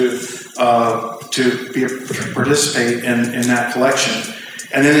to participate in that collection.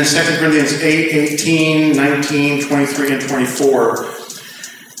 And then in 2 Corinthians 8:18, 19, 23, and 24,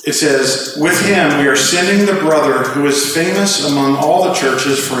 it says, "With him we are sending the brother who is famous among all the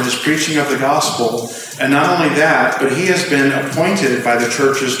churches for his preaching of the gospel. And not only that, but he has been appointed by the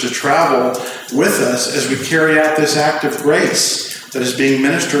churches to travel with us as we carry out this act of grace that is being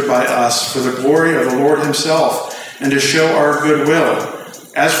ministered by us for the glory of the Lord himself and to show our goodwill.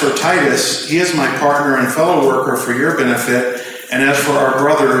 As for Titus, he is my partner and fellow worker for your benefit. And as for our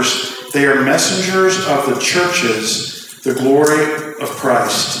brothers, they are messengers of the churches, the glory of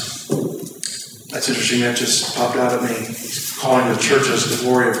Christ." That's interesting. That just popped out at me. He's calling the churches the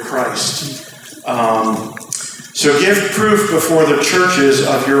glory of Christ. "So give proof before the churches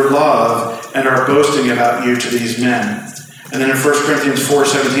of your love and our boasting about you to these men." And then in 1 Corinthians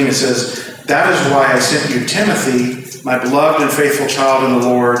 4:17 it says, "That is why I sent you Timothy, my beloved and faithful child in the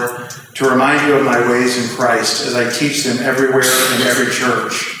Lord, to remind you of my ways in Christ as I teach them everywhere in every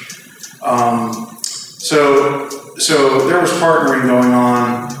church." So there was partnering going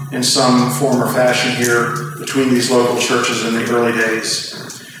on in some form or fashion here between these local churches in the early days.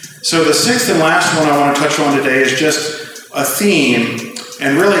 So the sixth and last one I want to touch on today is just a theme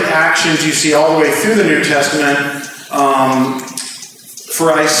and really actions you see all the way through the New Testament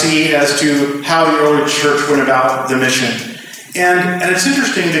for IC as to how the early church went about the mission. And it's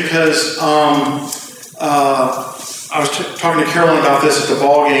interesting because I was talking to Carolyn about this at the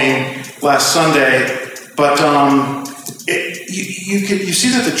ball game last Sunday, but you see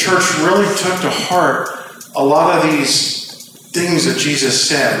that the church really took to heart a lot of these things that Jesus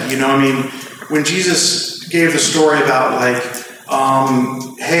said. You know, I mean, when Jesus gave the story about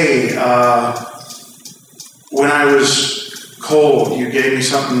when I was cold, you gave me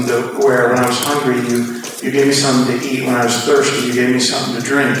something to wear. When I was hungry, you gave me something to eat. When I was thirsty, you gave me something to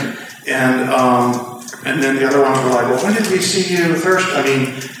drink. And then the other ones were like, well, when did we see you thirst? I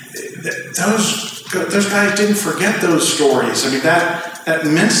mean, those guys didn't forget those stories. I mean, that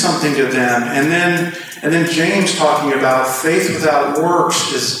meant something to them. And then James talking about faith without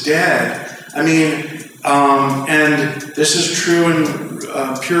works is dead. I mean, and this is true in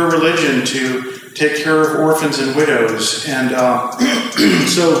pure religion to take care of orphans and widows. And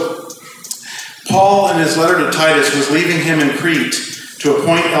so Paul, in his letter to Titus, was leaving him in Crete to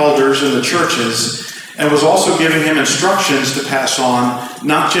appoint elders in the churches, and was also giving him instructions to pass on,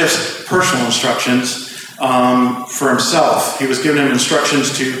 not just personal instructions for himself. He was giving him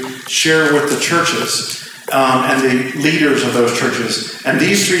instructions to share with the churches and the leaders of those churches. And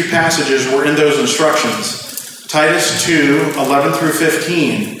these 3 passages were in those instructions. Titus 2:11 through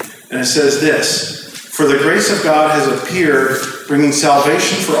 15. And it says this: "For the grace of God has appeared, bringing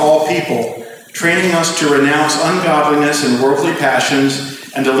salvation for all people, training us to renounce ungodliness and worldly passions,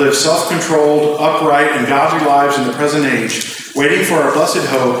 and to live self-controlled, upright, and godly lives in the present age, waiting for our blessed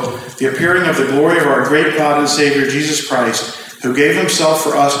hope, the appearing of the glory of our great God and Savior, Jesus Christ, who gave himself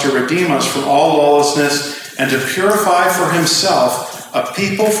for us to redeem us from all lawlessness and to purify for himself a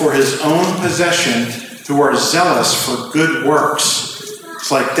people for his own possession who are zealous for good works."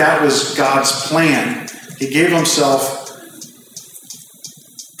 It's like that was God's plan. He gave himself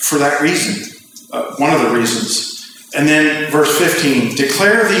for that reason, one of the reasons. And then verse 15,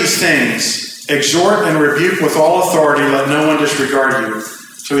 "Declare these things, exhort and rebuke with all authority, let no one disregard you."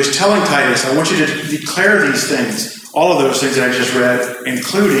 So he's telling Titus, I want you to declare these things, all of those things that I just read,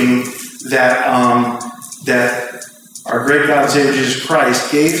 including that that our great God and Savior Jesus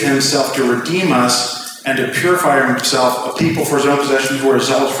Christ gave himself to redeem us and to purify himself a people for his own possession who are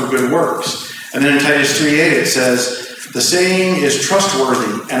zealous for good works. And then in Titus 3:8 it says, "The saying is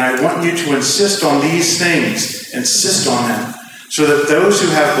trustworthy, and I want you to insist on these things," insist on them, "so that those who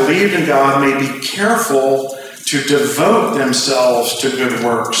have believed in God may be careful to devote themselves to good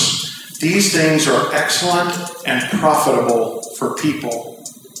works. These things are excellent and profitable for people.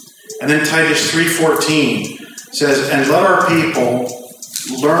 And then Titus 3:14 says, and let our people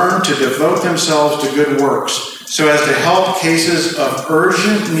learn to devote themselves to good works, so as to help cases of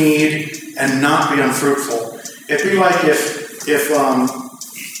urgent need and not be unfruitful. It'd be like if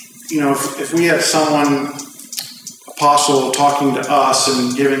we had someone, apostle, talking to us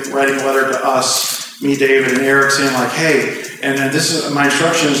and writing a letter to us, me, David, and Eric, saying like, hey, and this is my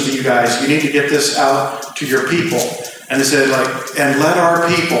instructions to you guys. You need to get this out to your people. And they said like, and let our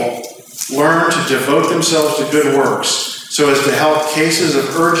people learn to devote themselves to good works, so as to help cases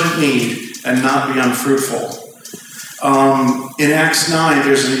of urgent need and not be unfruitful. In Acts 9,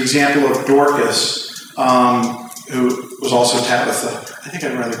 there's an example of Dorcas, who was also Tabitha. I think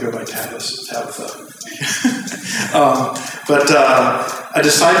I'd rather go by Tabitha. But a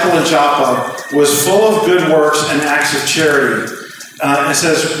disciple in Joppa was full of good works and acts of charity. It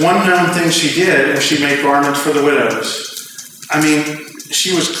says one known thing she did was she made garments for the widows. I mean,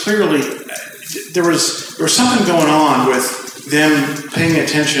 she was clearly, there was something going on with them paying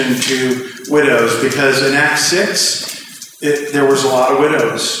attention to widows, because in Acts 6, there was a lot of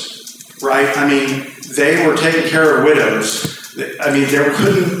widows, right? I mean, they were taking care of widows. I mean, there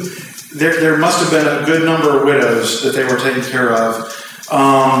must have been a good number of widows that they were taking care of.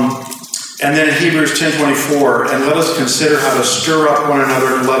 And then in Hebrews 10:24, and let us consider how to stir up one another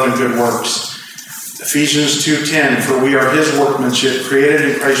to love and good works. Ephesians 2:10, for we are his workmanship, created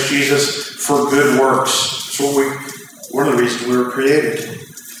in Christ Jesus for good works. That's one of the reasons we were created,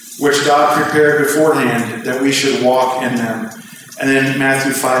 which God prepared beforehand that we should walk in them. And then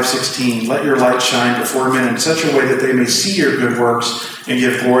Matthew 5:16, let your light shine before men in such a way that they may see your good works and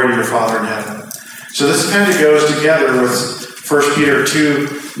give glory to your Father in heaven. So this kind of goes together with 1 Peter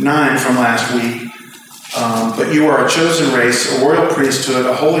 2:9 from last week. But you are a chosen race, a royal priesthood,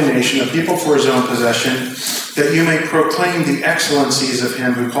 a holy nation, a people for his own possession, that you may proclaim the excellencies of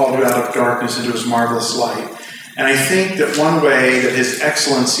him who called you out of darkness into his marvelous light. And I think that one way that his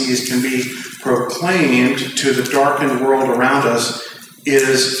excellencies can be proclaimed to the darkened world around us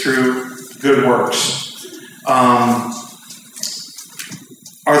is through good works.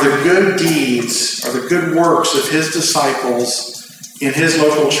 Are the good deeds, are the good works of his disciples in his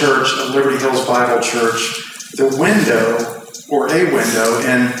local church, at Liberty Hills Bible Church, the window, or a window,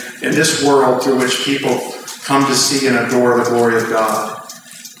 in this world through which people come to see and adore the glory of God?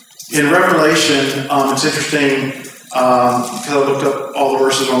 In Revelation, it's interesting, because I looked up all the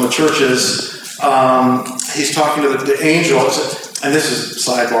verses on the churches. He's talking to the angel, and this is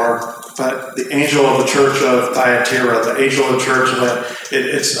sidebar, but the angel of the church of Thyatira, the angel of the church of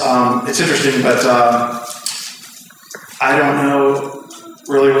it's interesting, but I don't know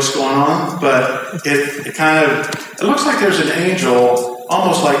really what's going on, but it looks like there's an angel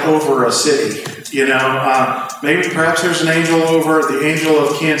almost like over a city, maybe perhaps there's an angel over the angel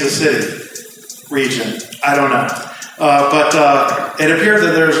of Kansas City region. I don't know. But it appeared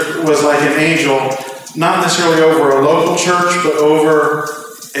that there was like an angel, not necessarily over a local church, but over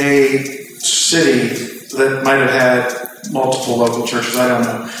a city that might have had multiple local churches. I don't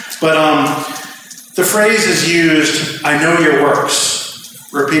know. But the phrase is used, I know your works,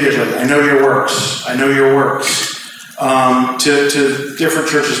 repeatedly. I know your works. I know your works. To different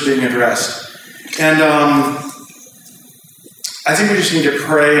churches being addressed. And I think we just need to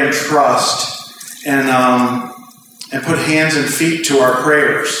pray and trust and put hands and feet to our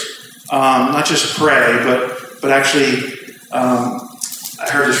prayers. Not just pray, but actually, I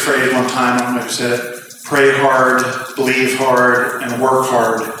heard this phrase one time, I don't know who said it, pray hard, believe hard, and work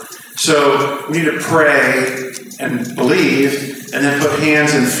hard. So we need to pray and believe, and then put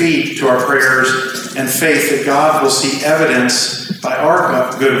hands and feet to our prayers and faith that God will see evidence by our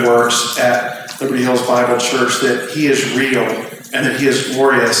good works at Liberty Hills Bible Church that he is real and that he is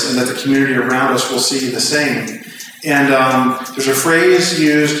glorious, and that the community around us will see the same. And there's a phrase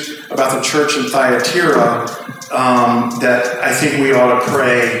used about the church in Thyatira that I think we ought to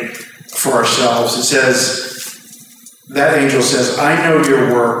pray for ourselves. It says, that angel says, I know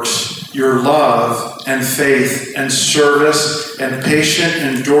your works, your love and faith and service and patient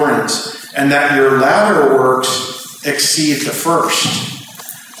endurance, and that your latter works exceed the first.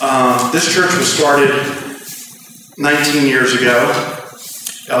 This church was started 19 years ago,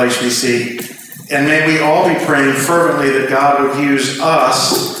 LHBC, and may we all be praying fervently that God would use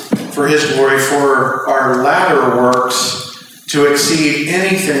us for his glory, for our latter works to exceed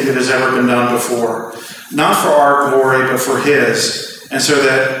anything that has ever been done before. Not for our glory, but for his. And so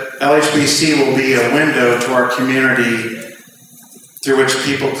that LHBC will be a window to our community through which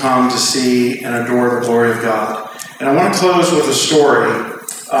people come to see and adore the glory of God. And I want to close with a story.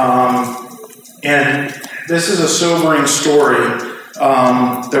 And this is a sobering story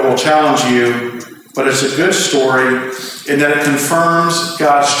that will challenge you, but it's a good story in that it confirms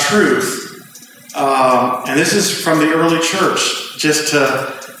God's truth. And this is from the early church, just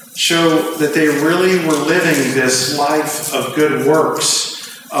to show that they really were living this life of good works.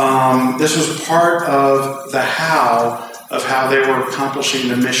 This was part of the how of how they were accomplishing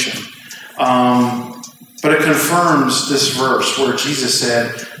the mission. But it confirms this verse where Jesus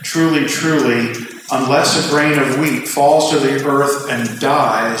said, "Truly, truly, unless a grain of wheat falls to the earth and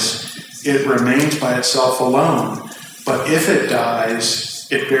dies, it remains by itself alone. But if it dies,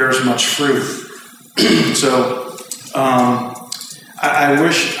 it bears much fruit." So I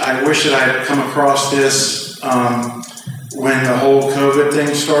wish that I had come across this when the whole COVID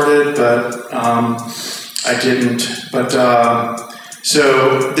thing started, but I didn't. But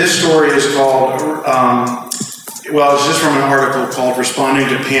so this story is called, it's just from an article called "Responding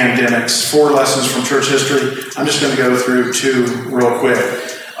to Pandemics, 4 Lessons from Church History." I'm just going to go through 2 real quick.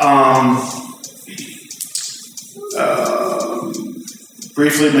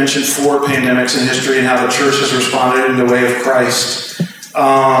 Briefly mention 4 pandemics in history and how the church has responded in the way of Christ.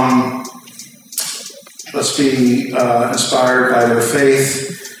 Let's be inspired by their faith.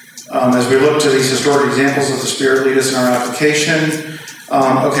 As we look to these historic examples of the Spirit, lead us in our application.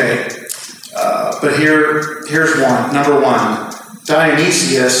 But here's one. Number 1,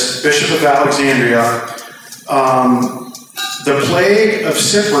 Dionysius, Bishop of Alexandria. The plague of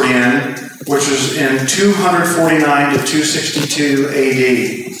Cyprian, which was in 249 to 262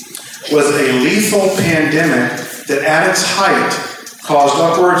 AD, was a lethal pandemic that at its height caused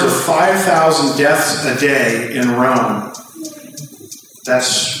upwards of 5,000 deaths a day in Rome.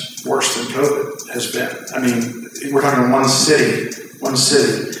 That's worse than COVID has been. I mean, we're talking one city.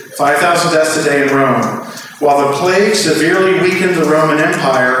 5,000 deaths a day in Rome. While the plague severely weakened the Roman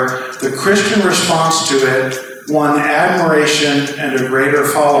Empire, the Christian response to it won admiration and a greater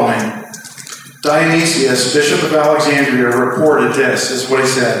following. Dionysius, Bishop of Alexandria, reported this, is what he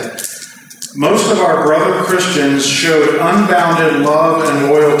said. "Most of our brother Christians showed unbounded love and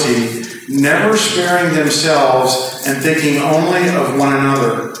loyalty, never sparing themselves and thinking only of one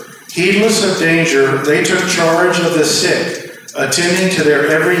another. Heedless of danger, they took charge of the sick, attending to their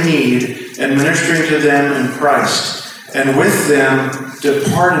every need and ministering to them in Christ, and with them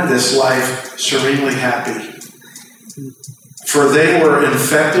departed this life serenely happy. For they were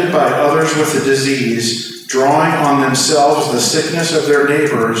infected by others with the disease, drawing on themselves the sickness of their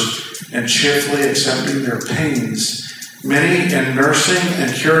neighbors and cheerfully accepting their pains. Many, in nursing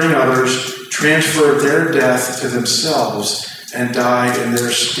and curing others, transferred their death to themselves and died in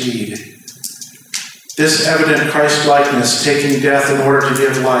their stead." This evident Christ-likeness, taking death in order to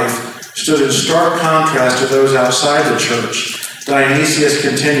give life, stood in stark contrast to those outside the church. Dionysius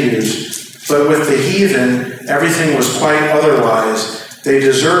continues, "But with the heathen, everything was quite otherwise. They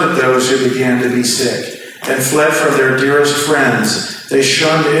deserted those who began to be sick and fled from their dearest friends. They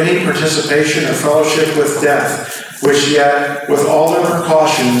shunned any participation or fellowship with death, which yet, with all their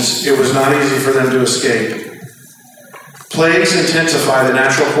precautions, it was not easy for them to escape. Plagues intensify the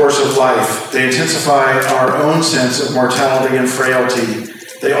natural course of life. They intensify our own sense of mortality and frailty.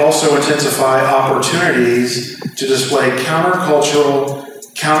 They also intensify opportunities to display countercultural,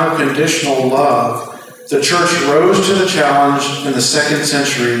 counterconditional love. The church rose to the challenge in the 2nd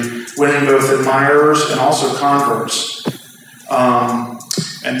century, winning both admirers and also converts."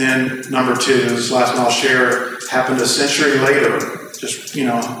 And then number 2, this last one I'll share, happened a century later, just,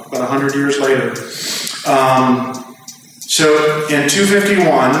 about 100 years later. So in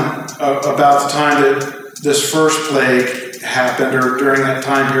 251, about the time that this first plague happened, or during that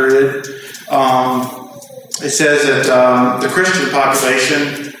time period, it says that the Christian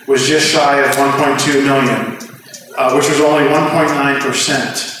population was just shy of 1.2 million, which was only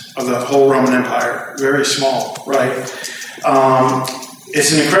 1.9% of the whole Roman Empire. Very small, right?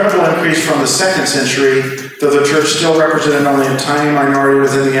 It's an incredible increase from the 2nd century, though the church still represented only a tiny minority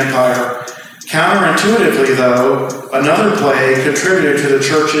within the empire. Counterintuitively, though, another plague contributed to the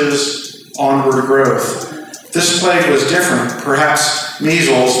church's onward growth. This plague was different, perhaps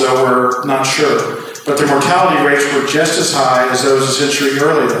measles, though we're not sure, but the mortality rates were just as high as those a century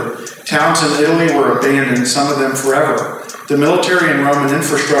earlier. Towns in Italy were abandoned, some of them forever. The military and Roman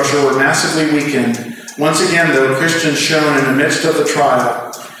infrastructure were massively weakened. Once again, though, Christians shone in the midst of the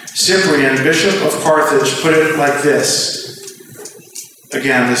trial. Cyprian, Bishop of Carthage, put it like this.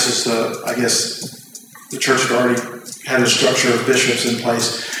 Again, this is the church had already had a structure of bishops in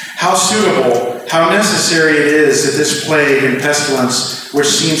place. "How suitable how necessary it is that this plague and pestilence, which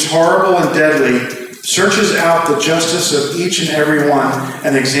seems horrible and deadly, searches out the justice of each and every one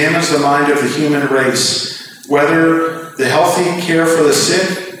and examines the mind of the human race, whether the healthy care for the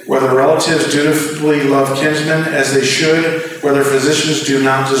sick, whether relatives dutifully love kinsmen as they should, whether physicians do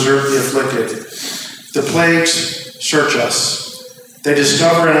not desert the afflicted. The plagues search us. They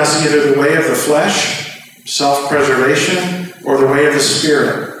discover in us either the way of the flesh, self-preservation, or the way of the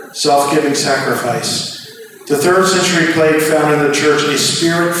Spirit, self-giving sacrifice. The 3rd century plague found in the church a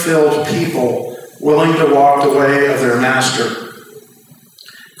Spirit-filled people willing to walk the way of their master.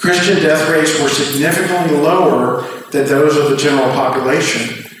 Christian death rates were significantly lower than those of the general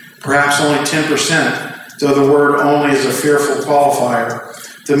population, perhaps only 10%, though the word only is a fearful qualifier.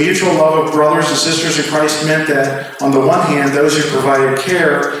 The mutual love of brothers and sisters in Christ meant that, on the one hand, those who provided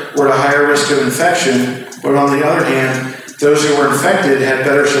care were at a higher risk of infection, but on the other hand, those who were infected had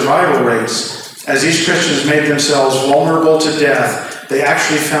better survival rates. As these Christians made themselves vulnerable to death, they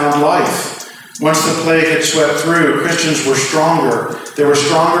actually found life. Once the plague had swept through, Christians were stronger. They were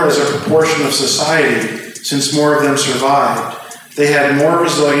stronger as a proportion of society, since more of them survived. They had more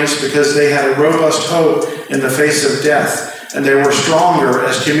resilience because they had a robust hope in the face of death, and they were stronger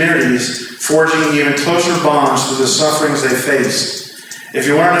as communities, forging even closer bonds through the sufferings they faced. If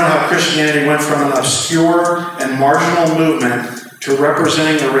you want to know how Christianity went from an obscure and marginal movement to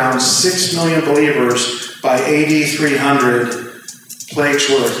representing around 6 million believers by AD 300, plagues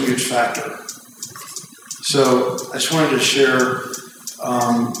were a huge factor. So I just wanted to share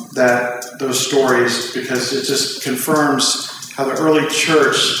those stories because it just confirms how the early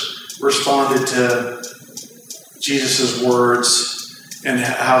church responded to Jesus' words and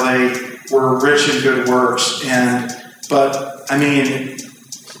how they were rich in good works. But I mean,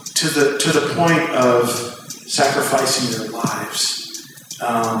 to the point of sacrificing their lives.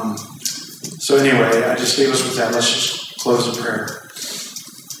 So anyway, I just leave us with that. Let's just close in prayer.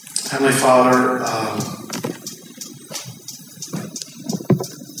 Heavenly Father,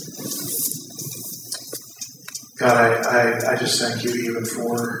 God, I just thank you even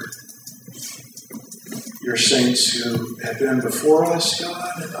for your saints who have been before us,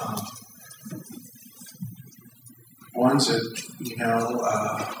 God. Ones that,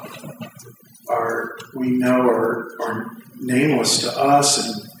 are nameless to us,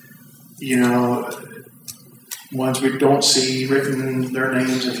 and, ones we don't see written their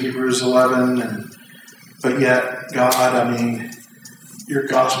names in Hebrews 11, but yet, God, I mean, your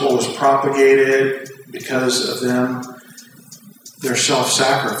gospel was propagated because of them, their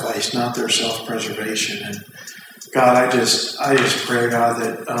self-sacrifice, not their self-preservation. And God, I just pray, God,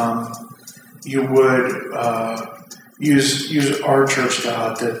 that you would use our church,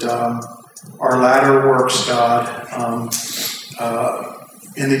 God, that our latter works, God,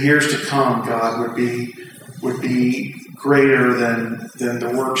 in the years to come, God, would be greater than the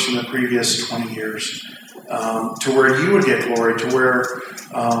works in the previous 20 years, to where you would get glory, to where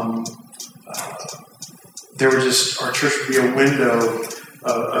our church would be a window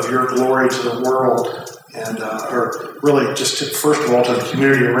of your glory to the world, and or really just first of all to the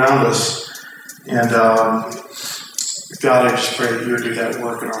community around us. And God, I just pray that you would do that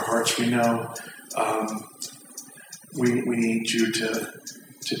work in our hearts. We know we need you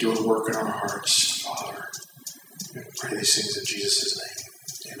to do a work in our hearts, Father. We pray these things in Jesus'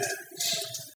 name. Amen.